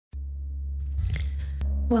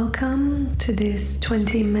Welcome to this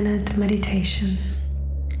 20-minute meditation.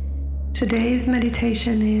 Today's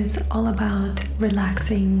meditation is all about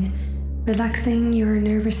relaxing your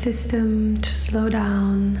nervous system to slow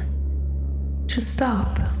down, to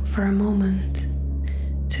stop for a moment,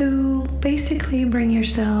 to basically bring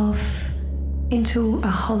yourself into a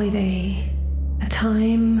holiday, a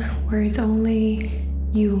time where it's only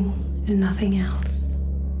you and nothing else.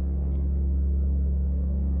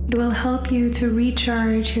 It will help you to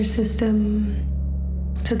recharge your system,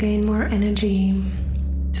 to gain more energy,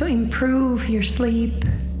 to improve your sleep,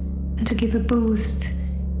 and to give a boost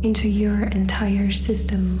into your entire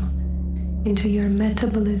system, into your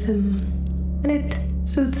metabolism. And it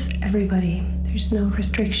suits everybody. There's no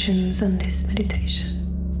restrictions on this meditation.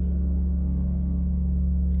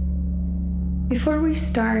 Before we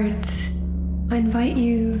start, I invite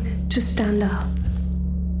you to stand up.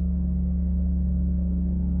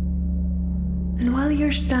 And while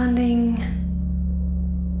you're standing,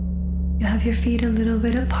 you have your feet a little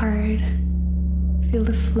bit apart. Feel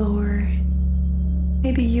the floor.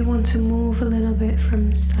 Maybe you want to move a little bit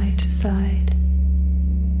from side to side.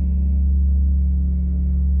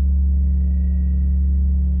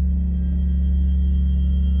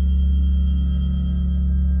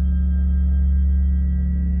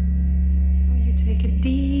 You take a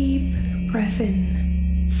deep breath in.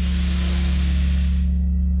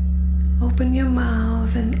 Open your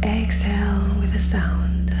mouth and exhale with a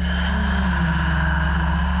sound.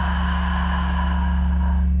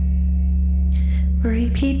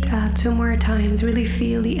 Repeat that 2 more times. Really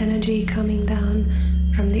feel the energy coming down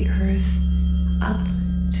from the earth up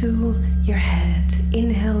to your head.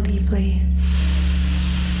 Inhale deeply.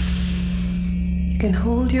 You can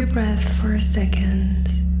hold your breath for a second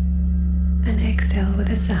and exhale with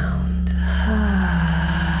a sound.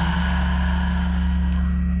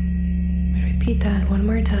 Repeat that 1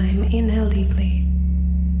 more time. Inhale deeply.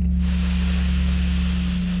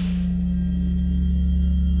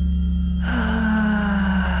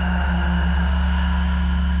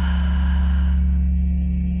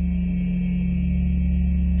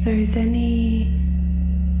 If there is any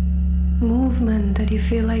movement that you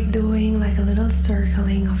feel like doing, like a little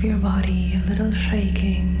circling of your body, a little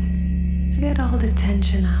shaking, to get all the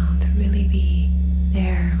tension out, to really be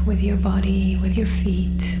there with your body, with your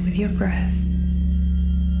feet, with your breath.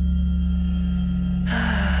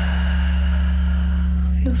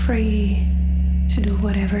 Feel free to do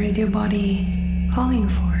whatever is your body calling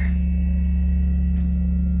for.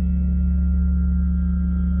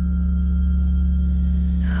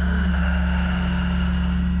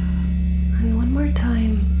 And 1 more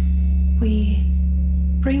time, we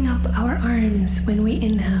bring up our arms when we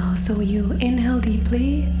inhale. So you inhale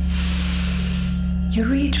deeply. You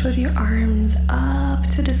reach with your arms up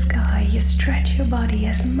to the sky. You stretch your body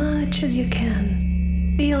as much as you can.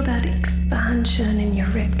 Feel that expansion in your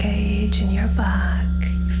rib cage, in your back.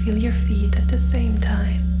 You feel your feet at the same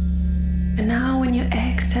time. And now when you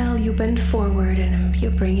exhale, you bend forward and you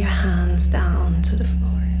bring your hands down to the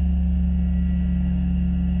floor.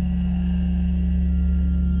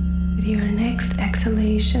 With your next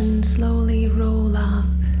exhalation, slowly roll up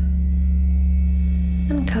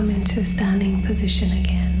and come into a standing position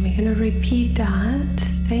again. We're going to repeat that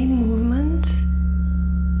same movement.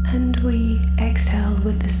 And we exhale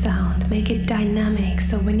with the sound. Make it dynamic.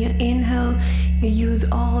 So when you inhale, you use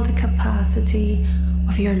all the capacity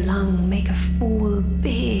of your lung. Make a full,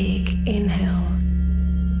 big inhale.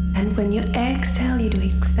 And when you exhale, you do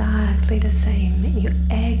exactly the same. You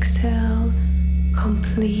exhale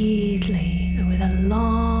completely. And with a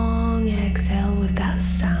long exhale with that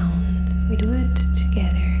sound. We do it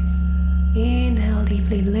together. Inhale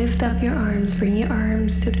deeply. Lift up your arms. Bring your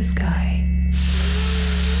arms to the sky.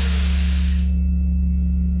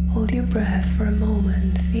 Hold your breath for a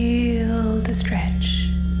moment. Feel the stretch.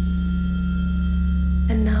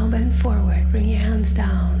 And now bend forward. Bring your hands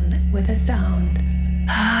down with a sound.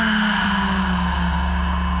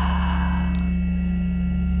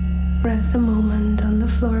 Rest a moment on the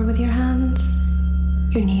floor with your hands.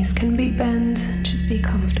 Your knees can be bent. Just be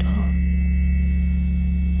comfortable.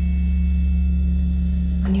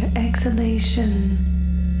 On your exhalation,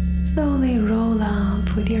 slowly roll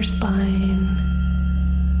up with your spine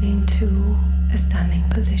into a standing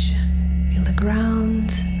position. Feel the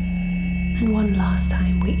ground. And 1 last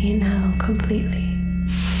time, we inhale completely.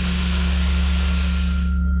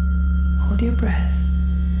 Hold your breath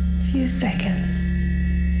a few seconds.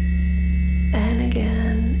 And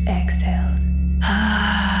again, exhale.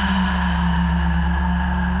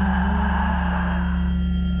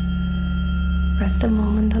 Rest a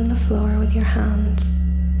moment on the floor with your hands.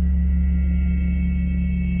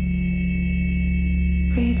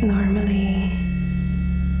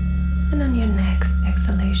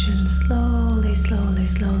 slowly,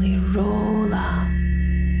 slowly roll up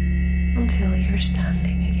until you're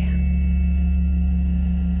standing again.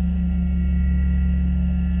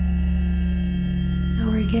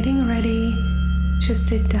 Now we're getting ready to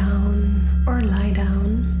sit down or lie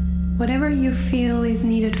down, whatever you feel is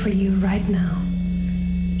needed for you right now.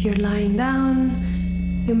 If you're lying down,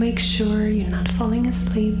 you make sure you're not falling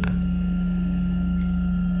asleep.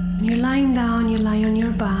 When you're lying down, you lie on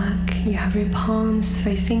your back, you have your palms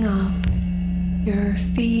facing up, your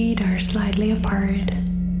feet are slightly apart.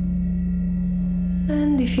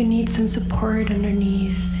 And if you need some support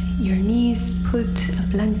underneath your knees, put a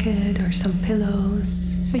blanket or some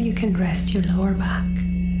pillows so you can rest your lower back.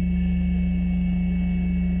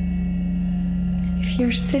 If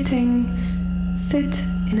you're sitting, sit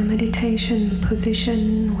in a meditation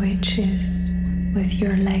position, which is with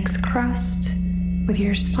your legs crossed, with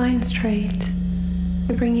your spine straight.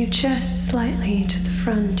 You bring your chest slightly to the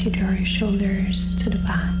front, you draw your shoulders to the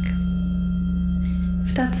back.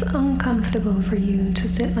 If that's uncomfortable for you to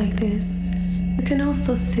sit like this, you can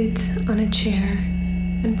also sit on a chair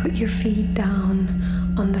and put your feet down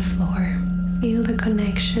on the floor. Feel the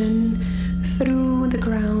connection through the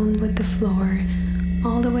ground with the floor,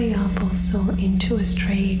 all the way up also into a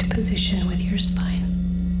straight position with your spine.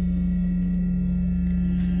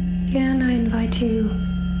 Again, I invite you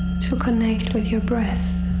to connect with your breath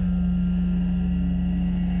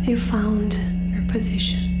as you found your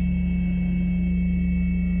position.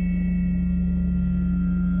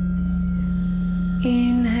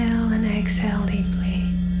 Inhale and exhale deeply.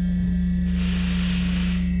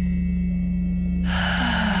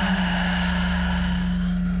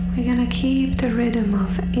 We're gonna keep the rhythm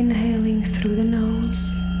of inhaling through the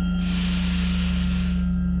nose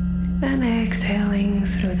and exhaling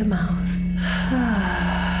through the mouth.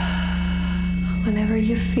 Whenever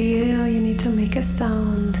you feel you need to make a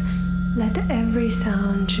sound, let every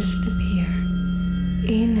sound just appear.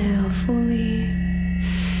 Inhale fully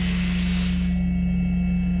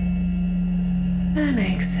and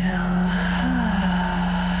exhale.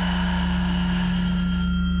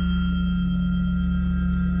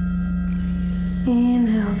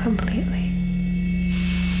 Inhale completely.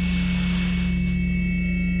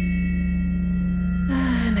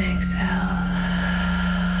 And exhale.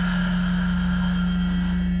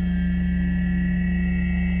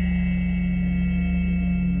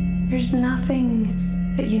 There's nothing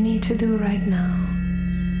that you need to do right now.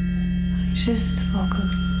 Just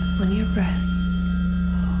focus on your breath.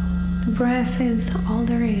 The breath is all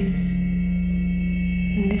there is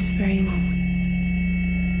in this very moment.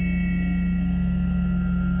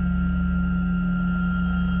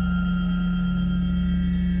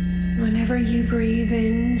 Whenever you breathe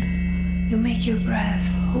in, you make your breath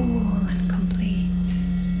full and complete.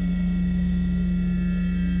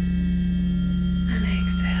 And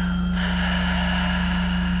exhale.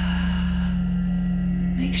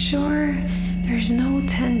 Make sure there's no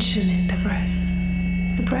tension in the breath.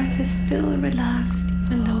 The breath is still relaxed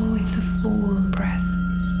even though it's a full breath.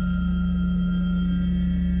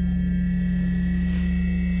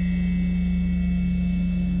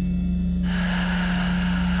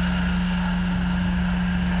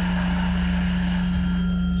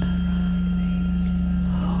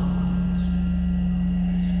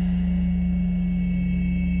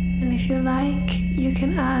 And if you like, you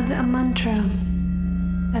can add a mantra,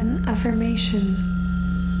 an affirmation.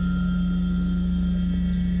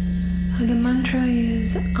 So the mantra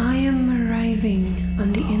is, I am arriving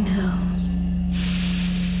on the inhale.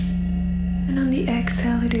 And on the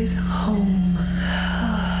exhale it is home.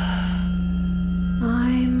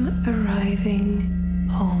 I'm arriving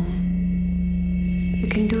home. You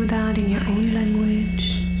can do that in your own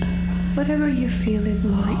language, whatever you feel is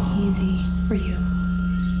more easy for you.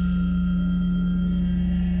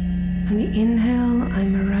 On the inhale,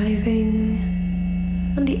 I'm arriving.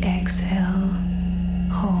 On the exhale,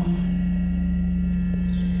 home.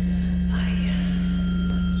 I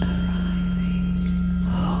am arriving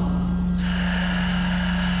home.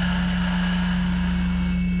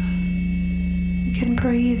 You can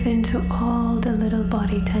breathe into all the little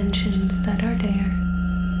body tensions that are there.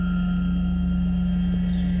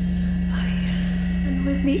 And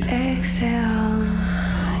with the exhale,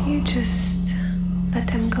 you just let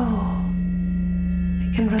them go.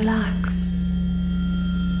 You can relax.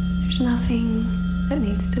 There's nothing that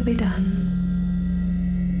needs to be done.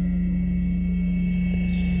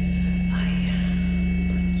 I am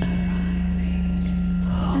arriving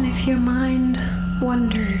home. And if your mind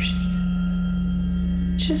wanders,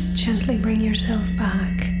 just gently bring yourself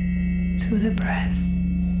back to the breath.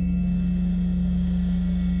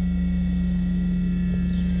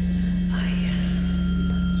 I am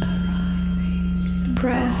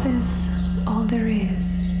breath is all there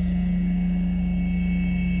is.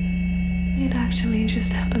 It actually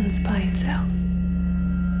just happens by itself.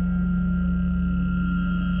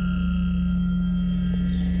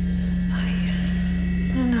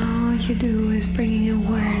 And all you do is bringing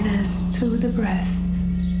awareness to the breath.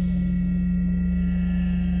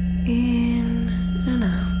 In and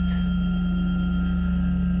out.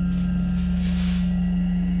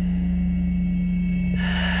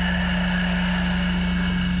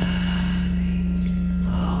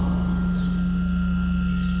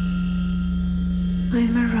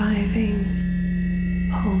 I'm arriving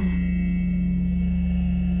home.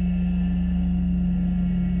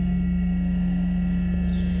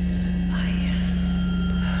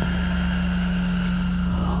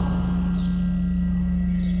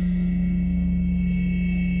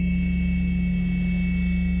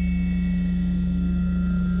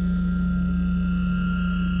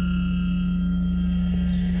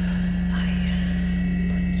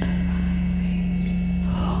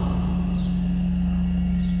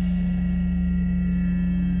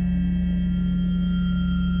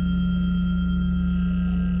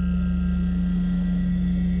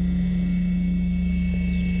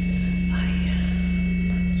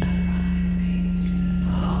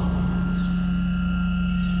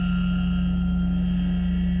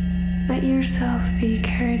 Let yourself be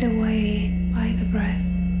carried away by the breath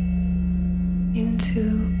into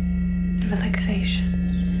the relaxation,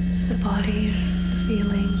 the body, the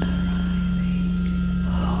feeling.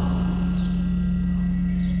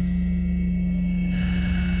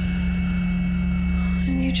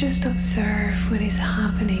 And you just observe what is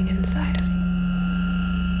happening inside of you.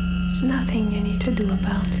 There's nothing you need to do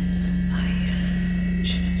about it.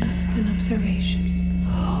 It's just an observation.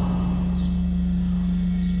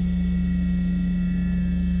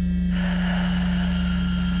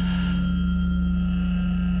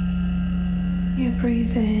 You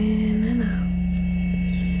breathe in and out.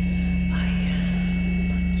 I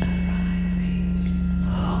am arriving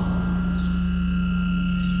home.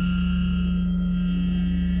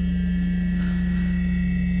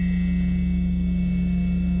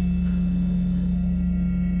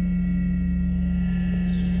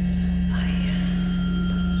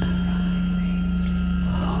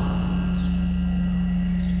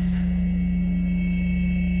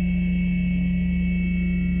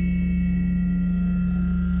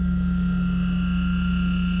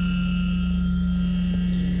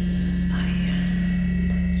 I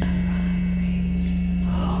am arriving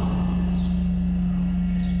home.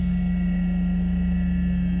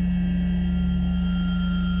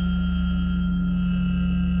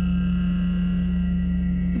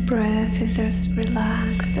 Breath is as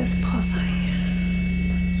relaxed as possible.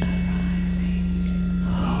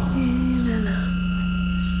 In and out.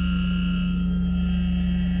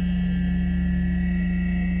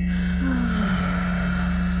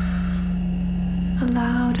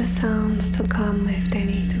 Allow the sounds to come if they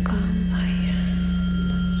need to come.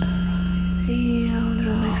 Feel the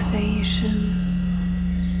relaxation.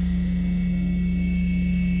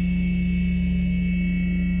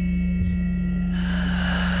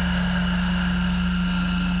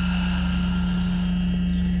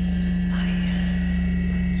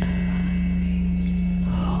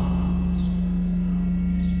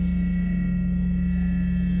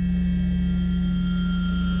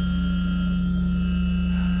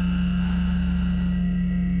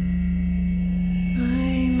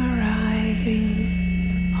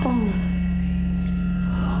 Home.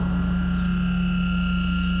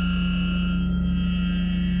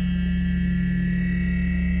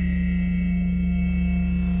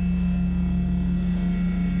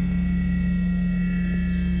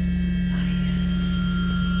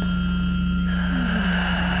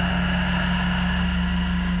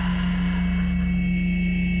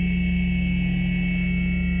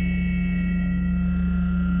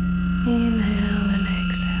 Inhale and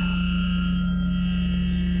exhale.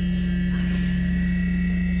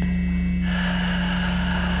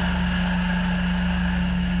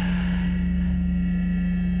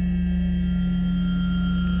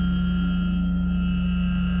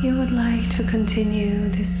 You would like to continue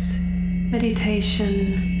this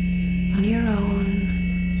meditation on your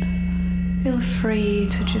own, feel free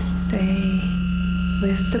to just stay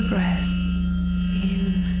with the breath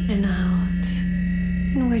in and out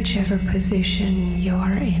in whichever position you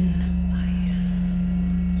are in.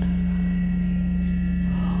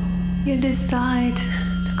 You decide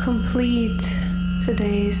to complete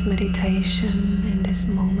today's meditation in this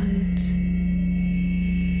moment.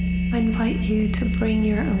 I invite you to bring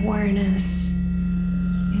your awareness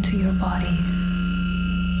into your body.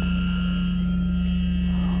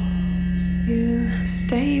 You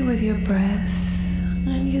stay with your breath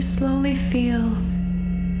and you slowly feel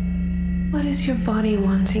what is your body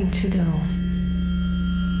wanting to do.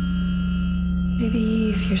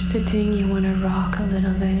 Maybe if you're sitting, you want to rock a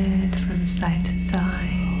little bit from side to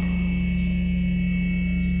side.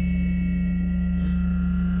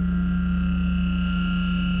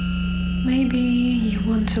 Maybe you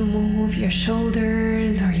want to move your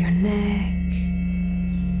shoulders or your neck.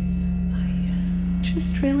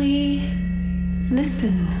 Just really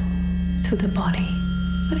listen to the body.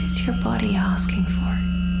 What is your body asking for?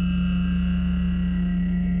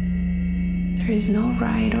 There is no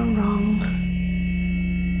right or wrong.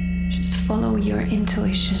 Just follow your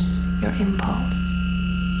intuition, your impulse.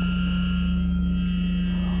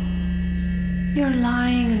 You're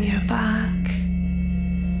lying on your back.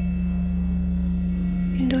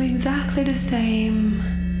 You can do exactly the same.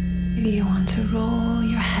 Maybe you want to roll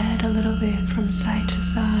your head a little bit from side to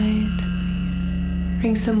side.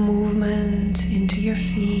 Bring some movement into your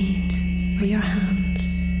feet or your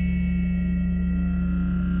hands.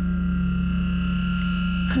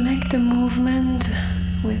 Connect the movement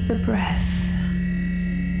with the breath.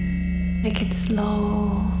 Make it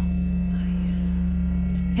slow.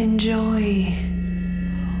 Enjoy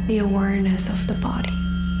the awareness of the body.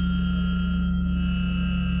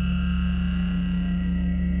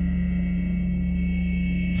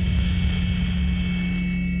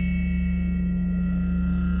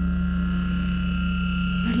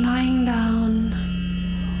 Lying down,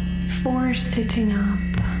 before sitting up,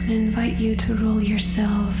 I invite you to roll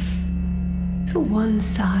yourself to one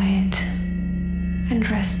side and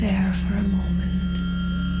rest there for a moment.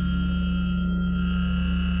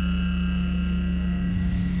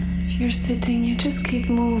 If you're sitting, you just keep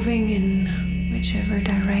moving in whichever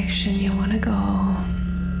direction you want to go.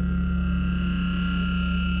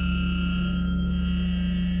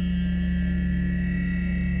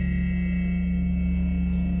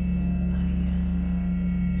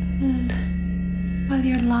 And while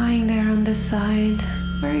you're lying there on the side,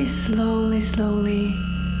 very slowly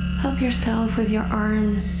help yourself with your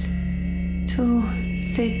arms to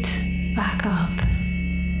sit back up.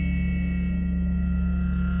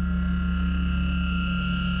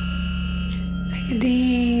 Take a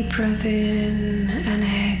deep breath in and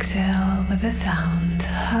exhale with a sound.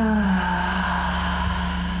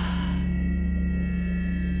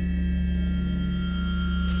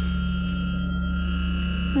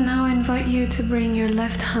 Now I invite you to bring your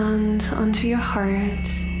left hand onto your heart,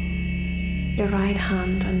 your right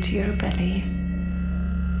hand onto your belly.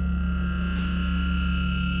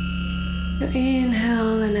 You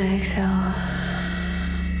inhale and exhale.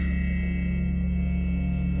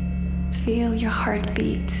 Feel your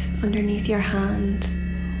heartbeat underneath your hand.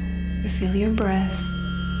 You feel your breath.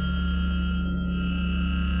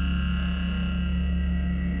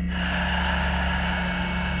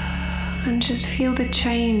 And just feel the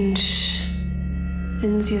change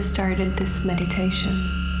since you started this meditation.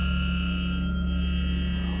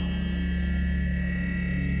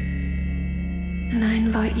 And I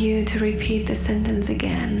invite you to repeat the sentence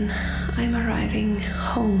again. I'm arriving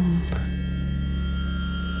home.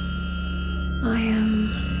 I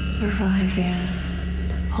am arriving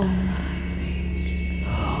home.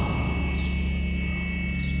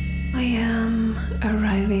 I am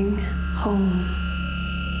arriving home.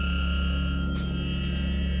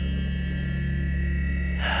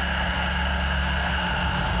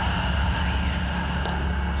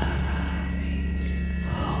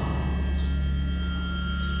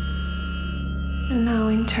 And now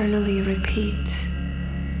internally repeat,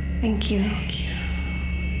 thank you,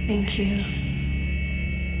 thank you,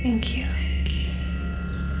 thank you.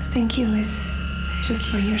 Thank you is just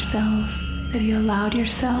for yourself, that you allowed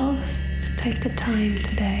yourself to take the time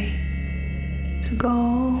today to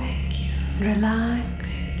go,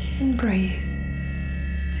 relax and breathe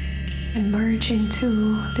and merge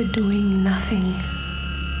into the doing nothing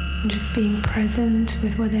and just being present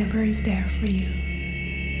with whatever is there for you.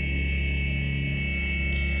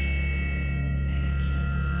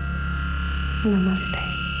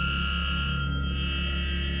 Namaste.